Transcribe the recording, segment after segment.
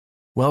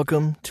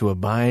Welcome to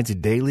Abide's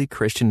Daily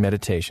Christian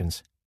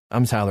Meditations.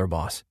 I'm Tyler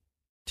Boss.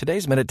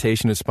 Today's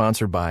meditation is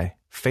sponsored by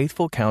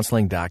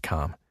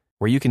FaithfulCounseling.com,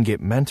 where you can get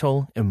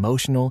mental,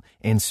 emotional,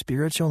 and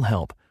spiritual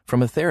help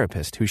from a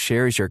therapist who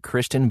shares your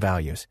Christian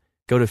values.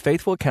 Go to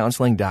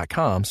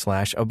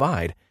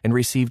FaithfulCounseling.com/abide and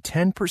receive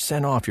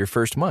 10% off your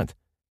first month.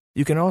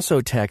 You can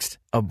also text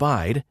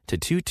ABIDE to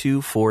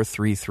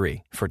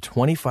 22433 for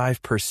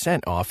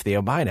 25% off the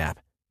Abide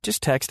app.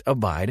 Just text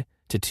ABIDE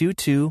to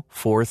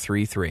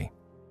 22433.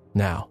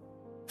 Now,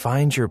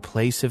 find your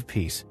place of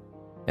peace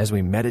as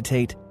we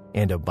meditate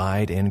and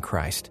abide in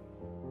Christ.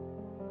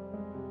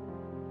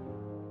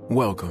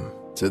 Welcome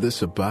to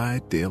this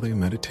Abide Daily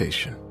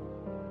Meditation.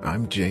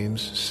 I'm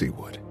James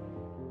Seawood.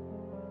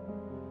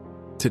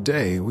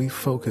 Today we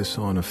focus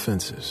on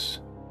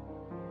offenses.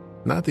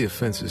 Not the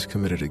offenses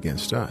committed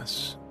against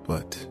us,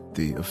 but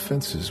the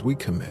offenses we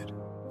commit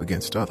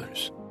against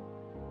others.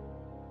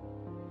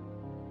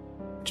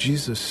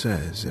 Jesus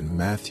says in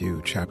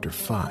Matthew chapter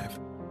 5,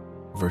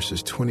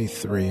 verses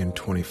 23 and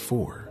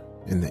 24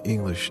 in the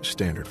English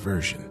Standard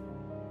Version.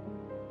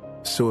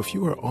 So if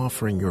you are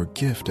offering your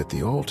gift at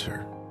the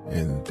altar,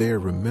 and there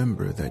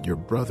remember that your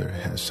brother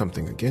has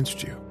something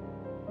against you,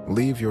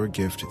 leave your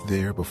gift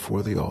there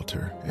before the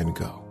altar and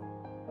go.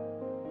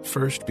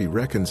 First be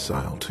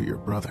reconciled to your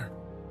brother,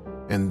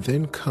 and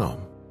then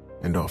come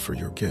and offer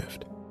your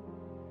gift.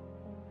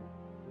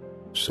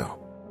 So,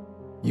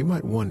 you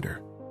might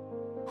wonder,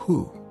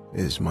 who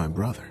is my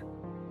brother?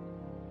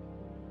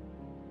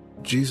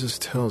 Jesus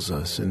tells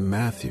us in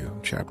Matthew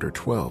chapter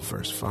 12,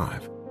 verse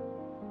 5,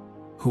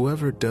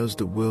 whoever does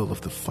the will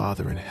of the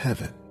Father in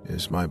heaven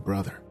is my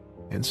brother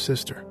and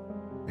sister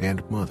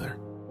and mother.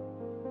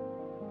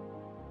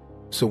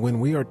 So when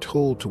we are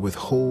told to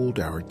withhold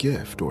our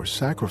gift or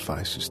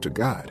sacrifices to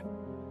God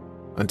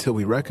until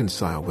we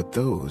reconcile with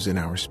those in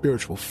our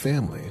spiritual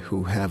family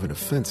who have an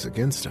offense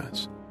against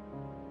us,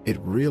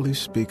 it really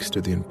speaks to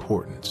the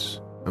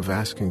importance of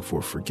asking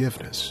for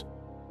forgiveness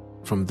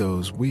from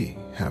those we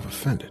have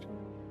offended.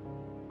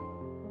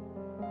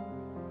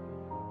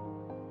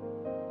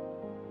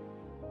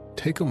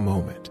 Take a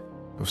moment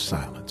of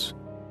silence.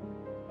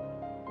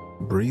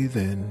 Breathe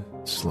in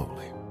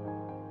slowly.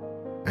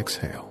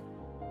 Exhale.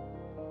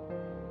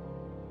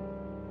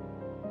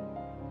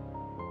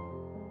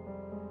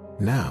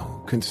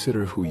 Now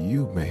consider who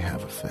you may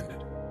have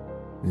offended,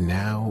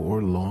 now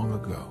or long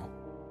ago.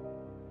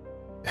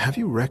 Have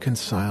you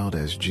reconciled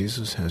as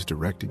Jesus has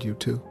directed you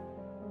to?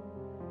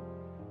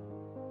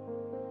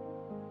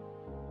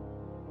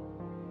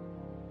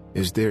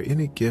 Is there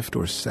any gift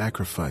or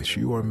sacrifice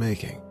you are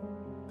making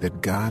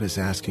that God is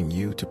asking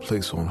you to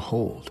place on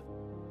hold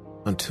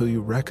until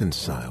you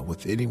reconcile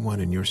with anyone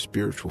in your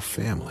spiritual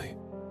family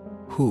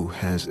who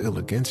has ill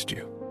against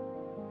you?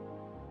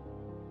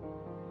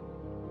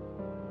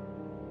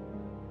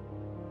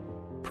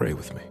 Pray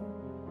with me.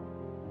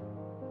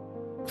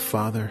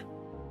 Father,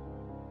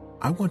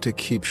 I want to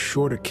keep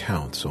short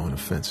accounts on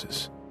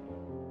offenses.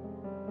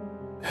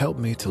 Help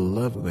me to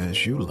love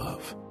as you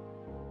love,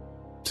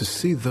 to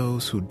see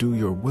those who do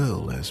your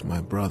will as my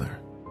brother,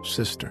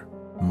 sister,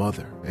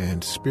 mother,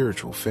 and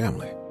spiritual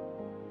family.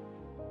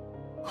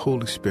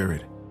 Holy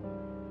Spirit,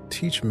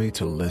 teach me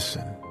to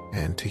listen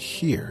and to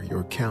hear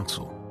your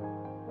counsel,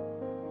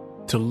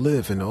 to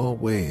live in all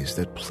ways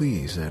that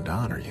please and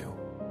honor you,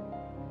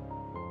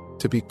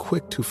 to be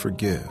quick to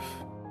forgive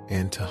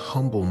and to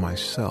humble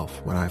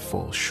myself when I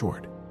fall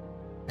short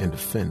and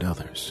offend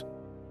others.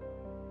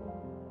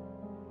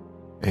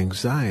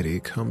 Anxiety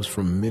comes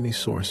from many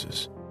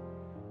sources.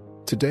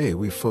 Today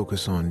we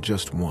focus on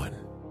just one: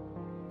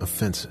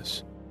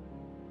 offenses.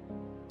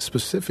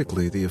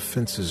 Specifically, the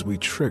offenses we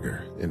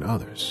trigger in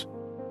others.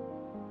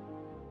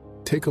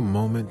 Take a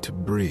moment to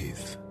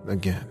breathe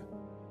again.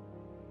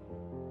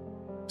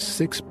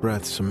 6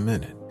 breaths a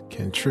minute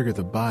can trigger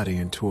the body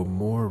into a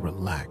more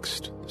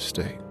relaxed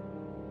state.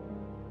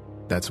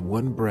 That's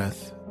 1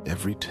 breath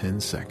every 10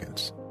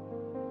 seconds.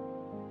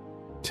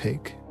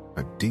 Take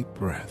a deep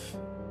breath.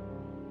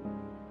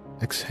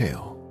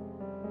 Exhale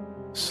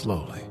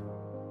slowly.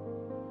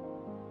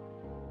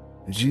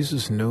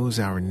 Jesus knows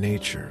our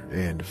nature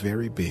and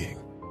very being.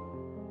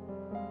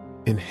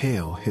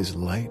 Inhale his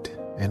light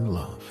and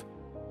love.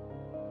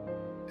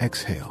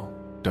 Exhale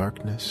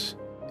darkness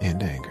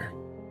and anger.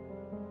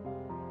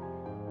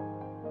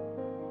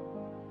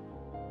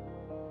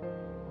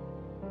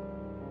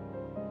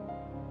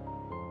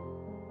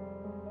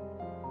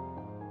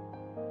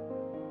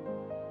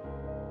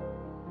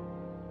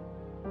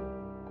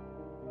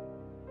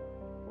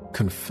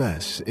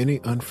 Confess any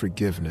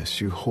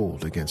unforgiveness you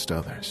hold against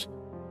others.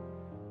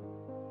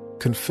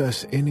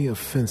 Confess any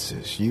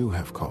offenses you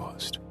have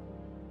caused.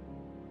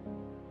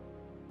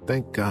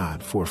 Thank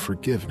God for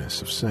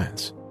forgiveness of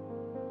sins,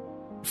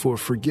 for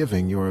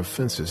forgiving your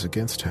offenses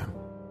against Him,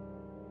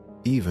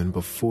 even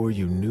before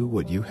you knew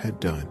what you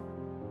had done,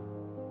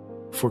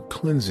 for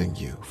cleansing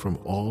you from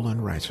all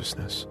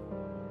unrighteousness,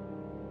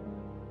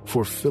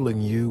 for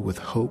filling you with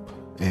hope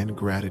and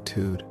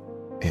gratitude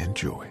and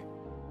joy.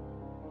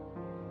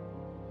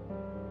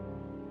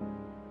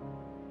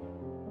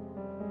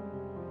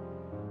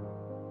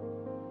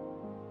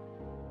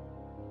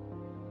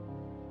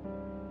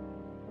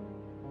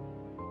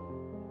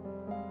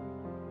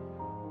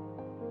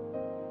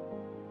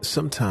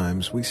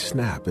 Sometimes we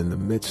snap in the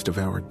midst of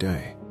our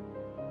day,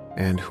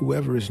 and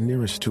whoever is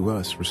nearest to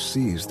us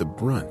receives the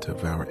brunt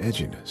of our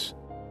edginess.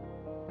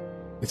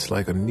 It's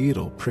like a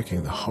needle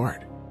pricking the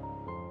heart.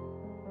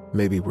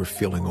 Maybe we're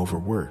feeling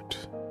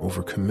overworked,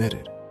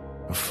 overcommitted,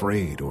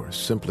 afraid, or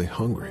simply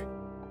hungry.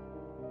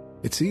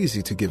 It's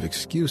easy to give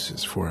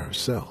excuses for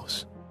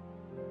ourselves,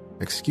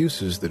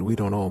 excuses that we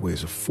don't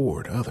always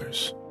afford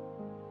others.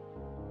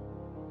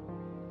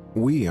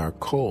 We are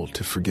called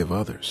to forgive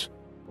others.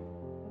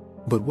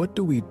 But what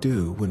do we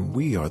do when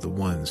we are the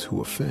ones who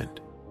offend?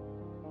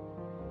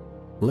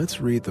 Let's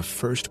read the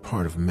first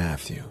part of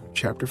Matthew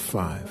chapter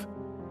 5,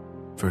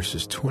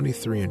 verses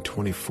 23 and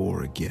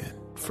 24 again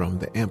from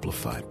the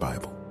Amplified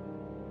Bible.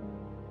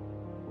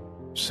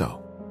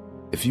 So,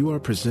 if you are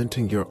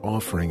presenting your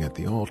offering at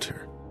the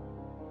altar,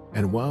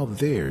 and while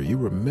there you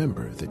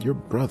remember that your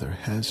brother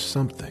has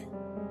something,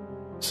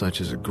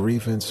 such as a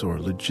grievance or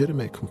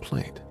legitimate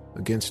complaint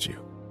against you,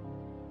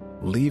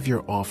 leave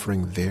your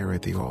offering there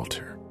at the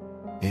altar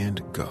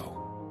and go.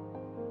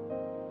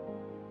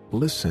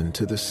 Listen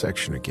to this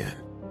section again.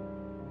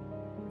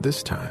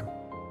 This time,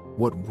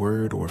 what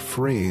word or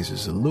phrase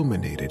is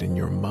illuminated in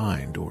your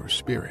mind or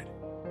spirit?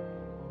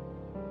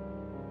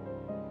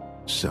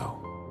 So,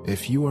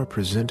 if you are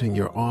presenting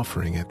your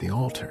offering at the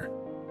altar,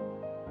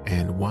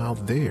 and while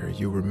there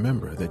you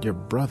remember that your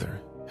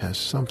brother has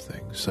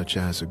something such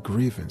as a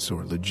grievance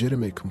or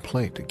legitimate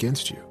complaint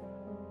against you,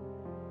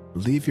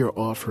 leave your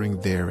offering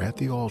there at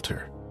the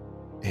altar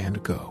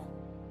and go.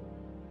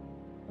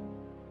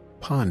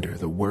 Ponder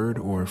the word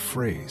or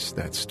phrase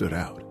that stood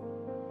out.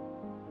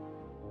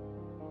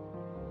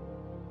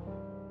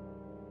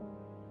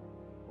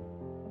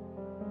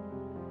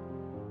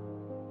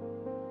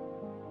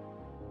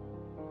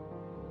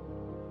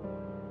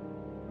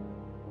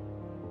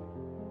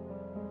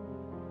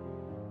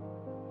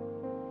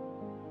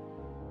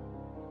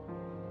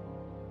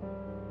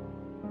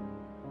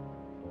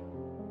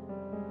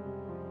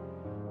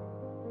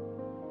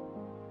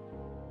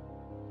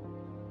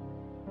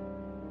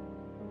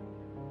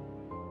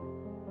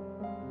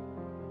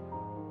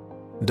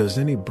 Does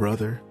any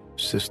brother,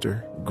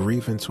 sister,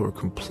 grievance, or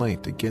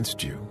complaint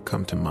against you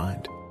come to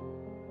mind?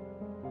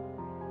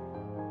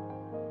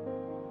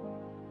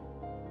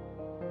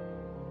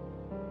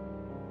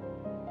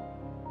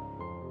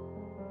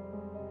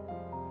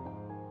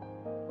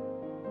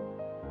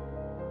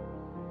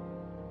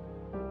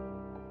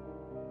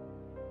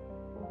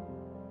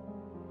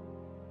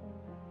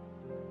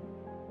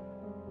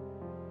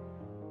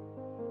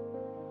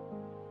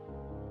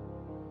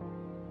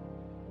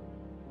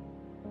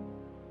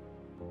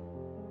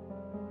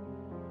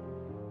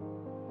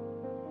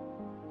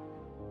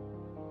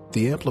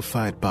 The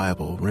Amplified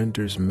Bible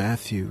renders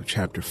Matthew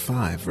chapter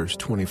 5 verse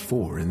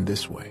 24 in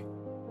this way.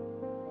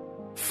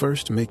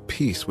 First make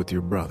peace with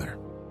your brother,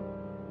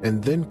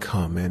 and then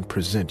come and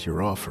present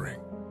your offering.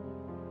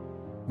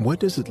 What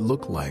does it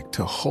look like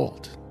to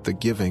halt the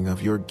giving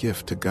of your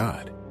gift to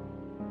God,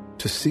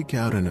 to seek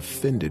out an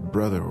offended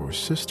brother or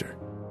sister,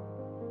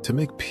 to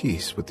make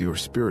peace with your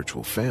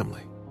spiritual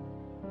family?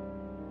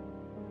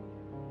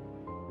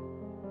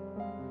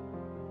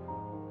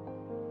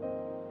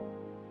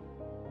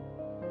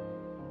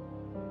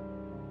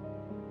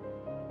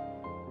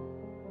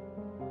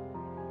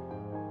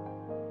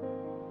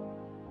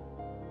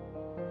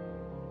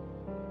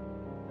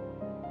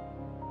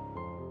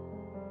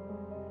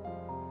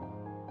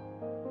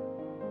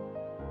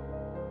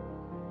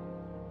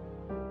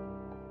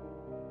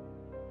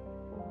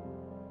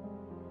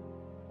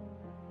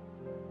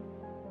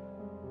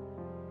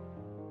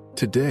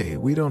 Today,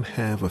 we don't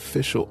have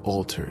official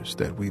altars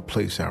that we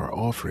place our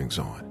offerings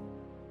on,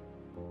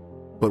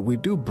 but we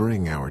do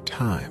bring our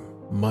time,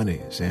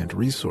 monies, and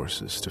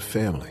resources to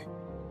family,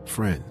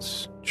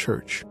 friends,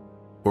 church,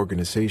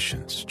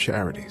 organizations,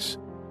 charities,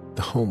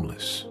 the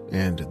homeless,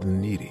 and the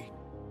needy.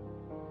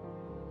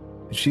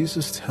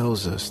 Jesus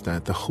tells us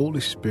that the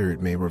Holy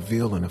Spirit may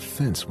reveal an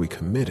offense we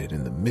committed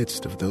in the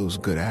midst of those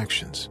good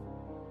actions.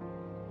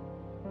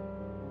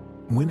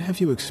 When have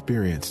you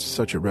experienced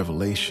such a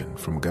revelation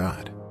from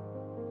God?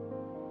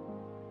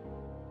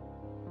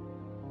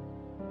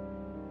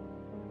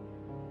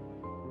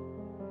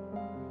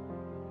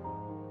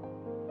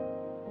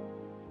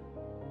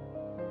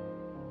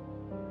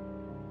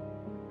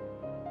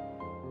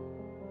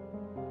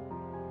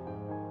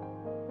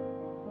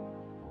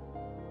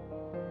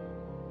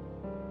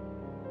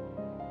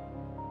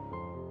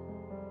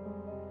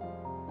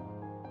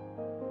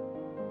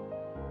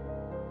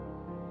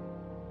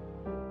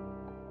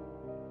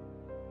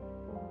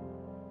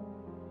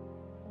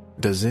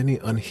 Does any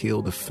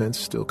unhealed offense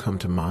still come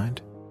to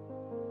mind?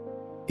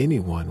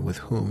 Anyone with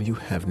whom you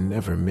have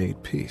never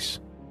made peace?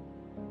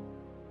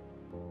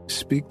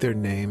 Speak their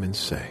name and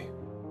say,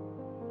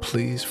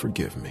 "Please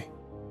forgive me."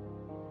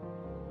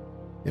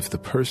 If the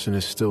person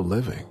is still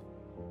living,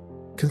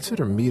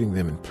 consider meeting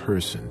them in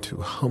person to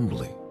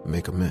humbly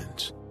make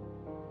amends,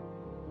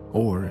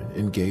 or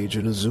engage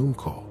in a Zoom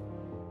call.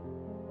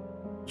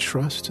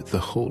 Trust the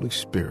Holy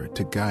Spirit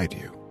to guide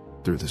you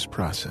through this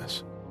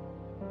process.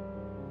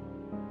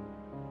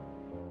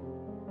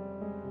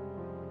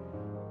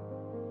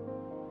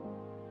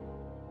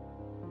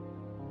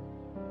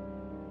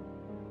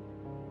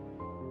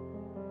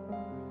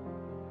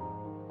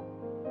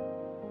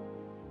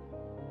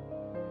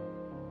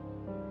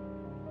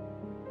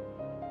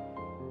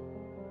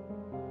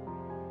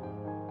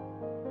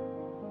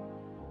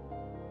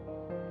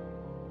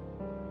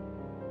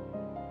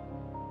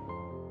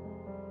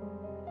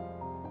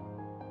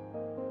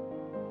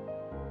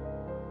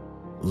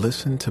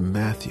 listen to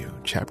Matthew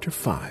chapter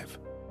 5,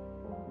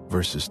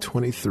 verses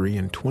 23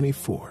 and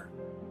 24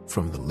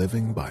 from the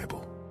Living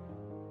Bible.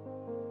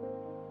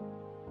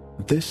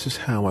 This is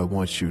how I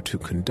want you to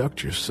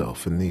conduct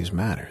yourself in these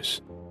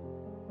matters.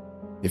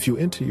 If you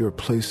enter your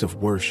place of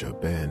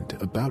worship and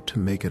about to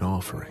make an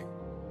offering,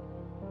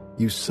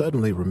 you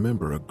suddenly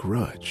remember a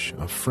grudge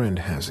a friend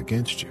has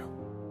against you.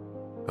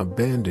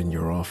 Abandon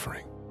your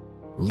offering.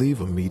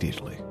 Leave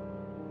immediately.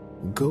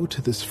 Go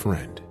to this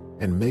friend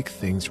and make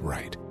things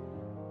right.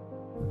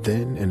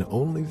 Then and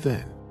only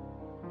then,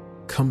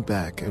 come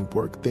back and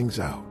work things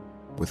out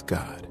with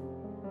God.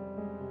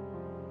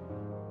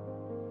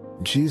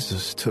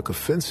 Jesus took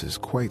offenses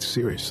quite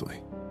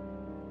seriously,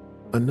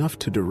 enough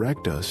to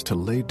direct us to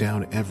lay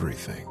down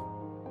everything,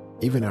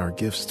 even our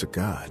gifts to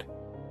God,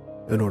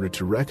 in order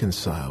to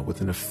reconcile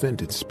with an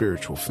offended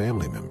spiritual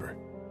family member.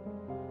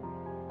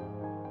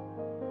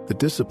 The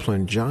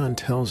discipline John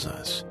tells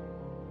us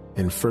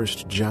in 1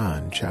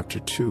 John chapter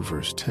 2,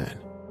 verse 10.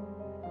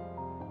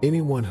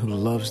 Anyone who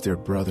loves their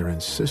brother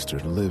and sister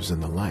lives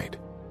in the light,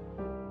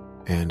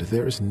 and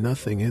there is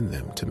nothing in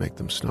them to make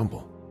them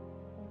stumble.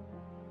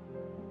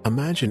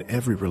 Imagine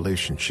every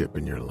relationship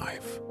in your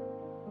life.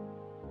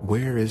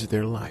 Where is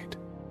their light?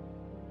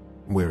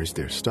 Where is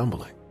their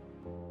stumbling?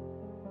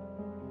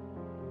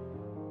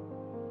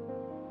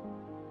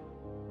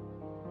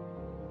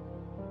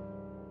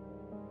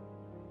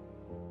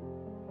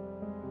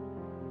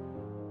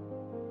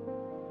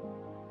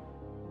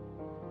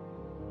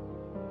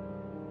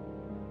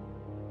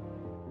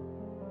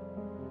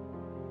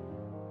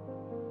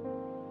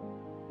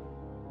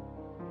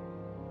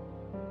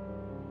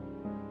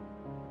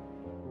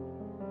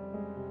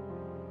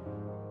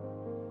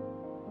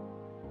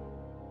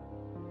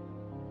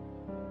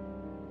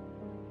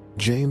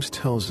 James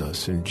tells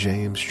us in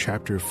James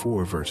chapter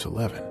 4, verse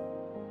 11,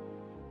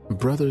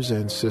 "Brothers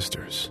and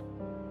sisters,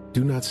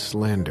 do not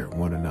slander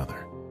one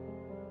another.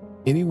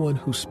 Anyone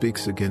who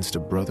speaks against a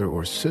brother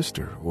or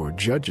sister or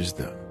judges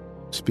them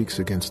speaks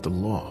against the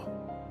law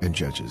and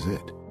judges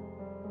it."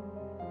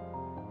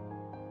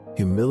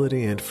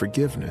 Humility and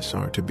forgiveness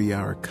are to be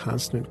our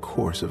constant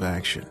course of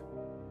action.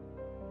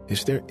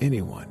 Is there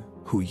anyone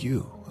who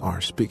you are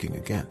speaking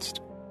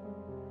against?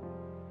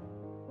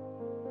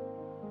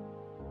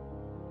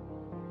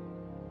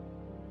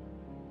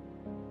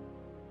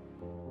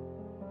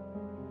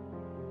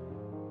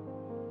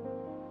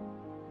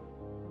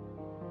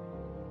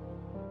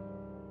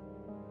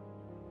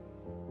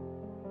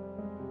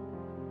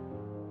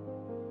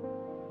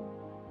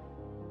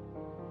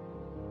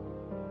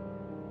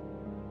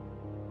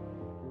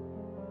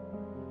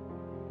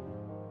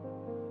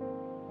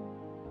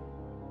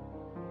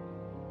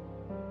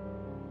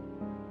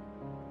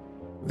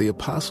 The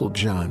Apostle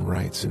John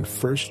writes in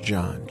 1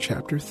 John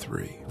chapter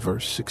 3,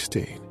 verse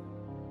 16,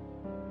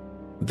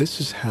 "This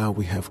is how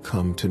we have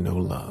come to know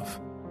love.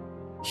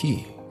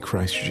 He,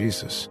 Christ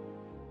Jesus,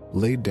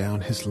 laid down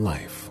his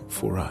life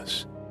for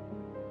us.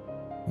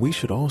 We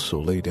should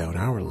also lay down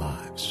our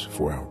lives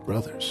for our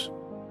brothers."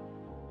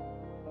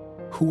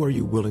 Who are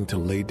you willing to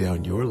lay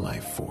down your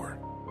life for?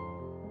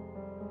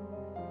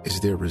 Is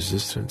there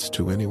resistance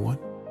to anyone?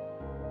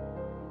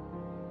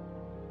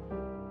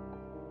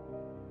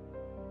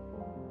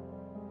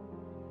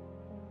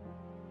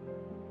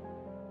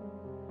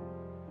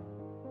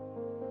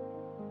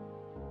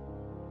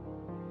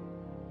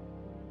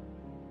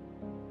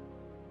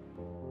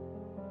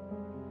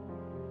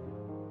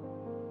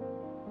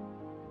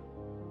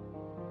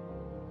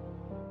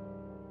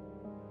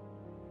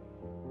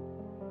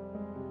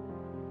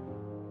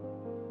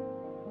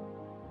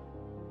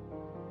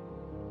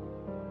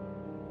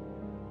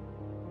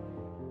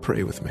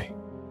 Pray with me.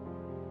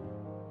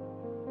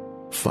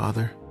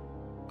 Father,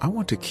 I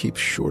want to keep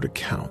short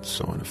accounts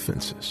on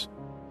offenses.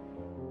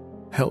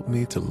 Help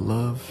me to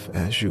love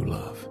as you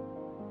love,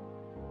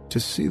 to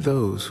see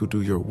those who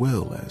do your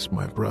will as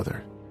my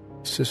brother,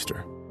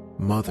 sister,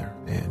 mother,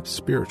 and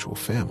spiritual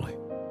family.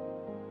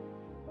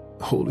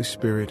 Holy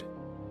Spirit,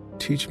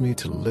 teach me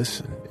to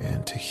listen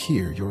and to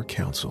hear your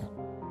counsel,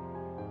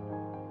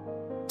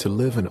 to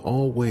live in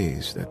all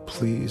ways that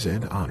please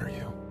and honor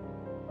you,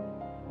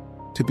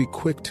 to be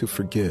quick to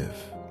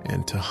forgive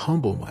and to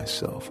humble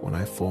myself when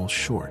I fall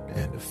short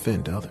and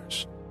offend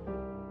others.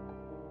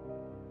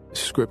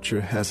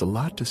 Scripture has a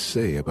lot to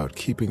say about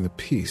keeping the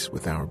peace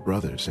with our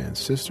brothers and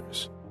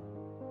sisters,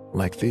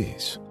 like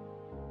these.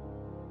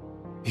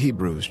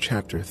 Hebrews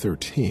chapter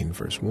 13,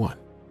 verse 1.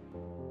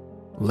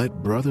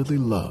 Let brotherly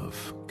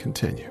love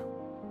continue.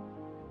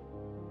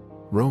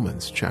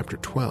 Romans chapter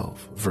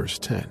 12, verse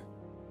 10.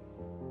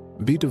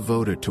 Be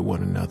devoted to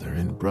one another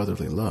in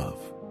brotherly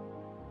love.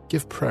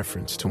 Give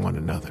preference to one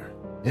another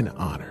in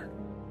honor.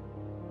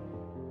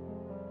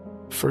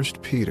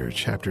 1 Peter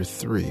chapter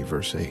 3,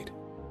 verse 8.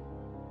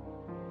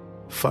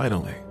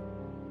 Finally,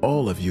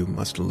 all of you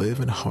must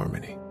live in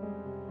harmony.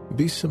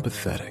 Be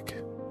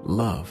sympathetic,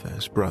 love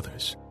as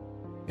brothers,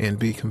 and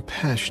be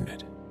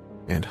compassionate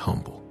and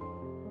humble.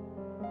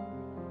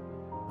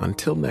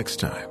 Until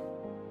next time,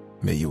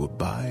 may you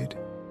abide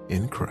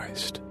in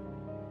Christ.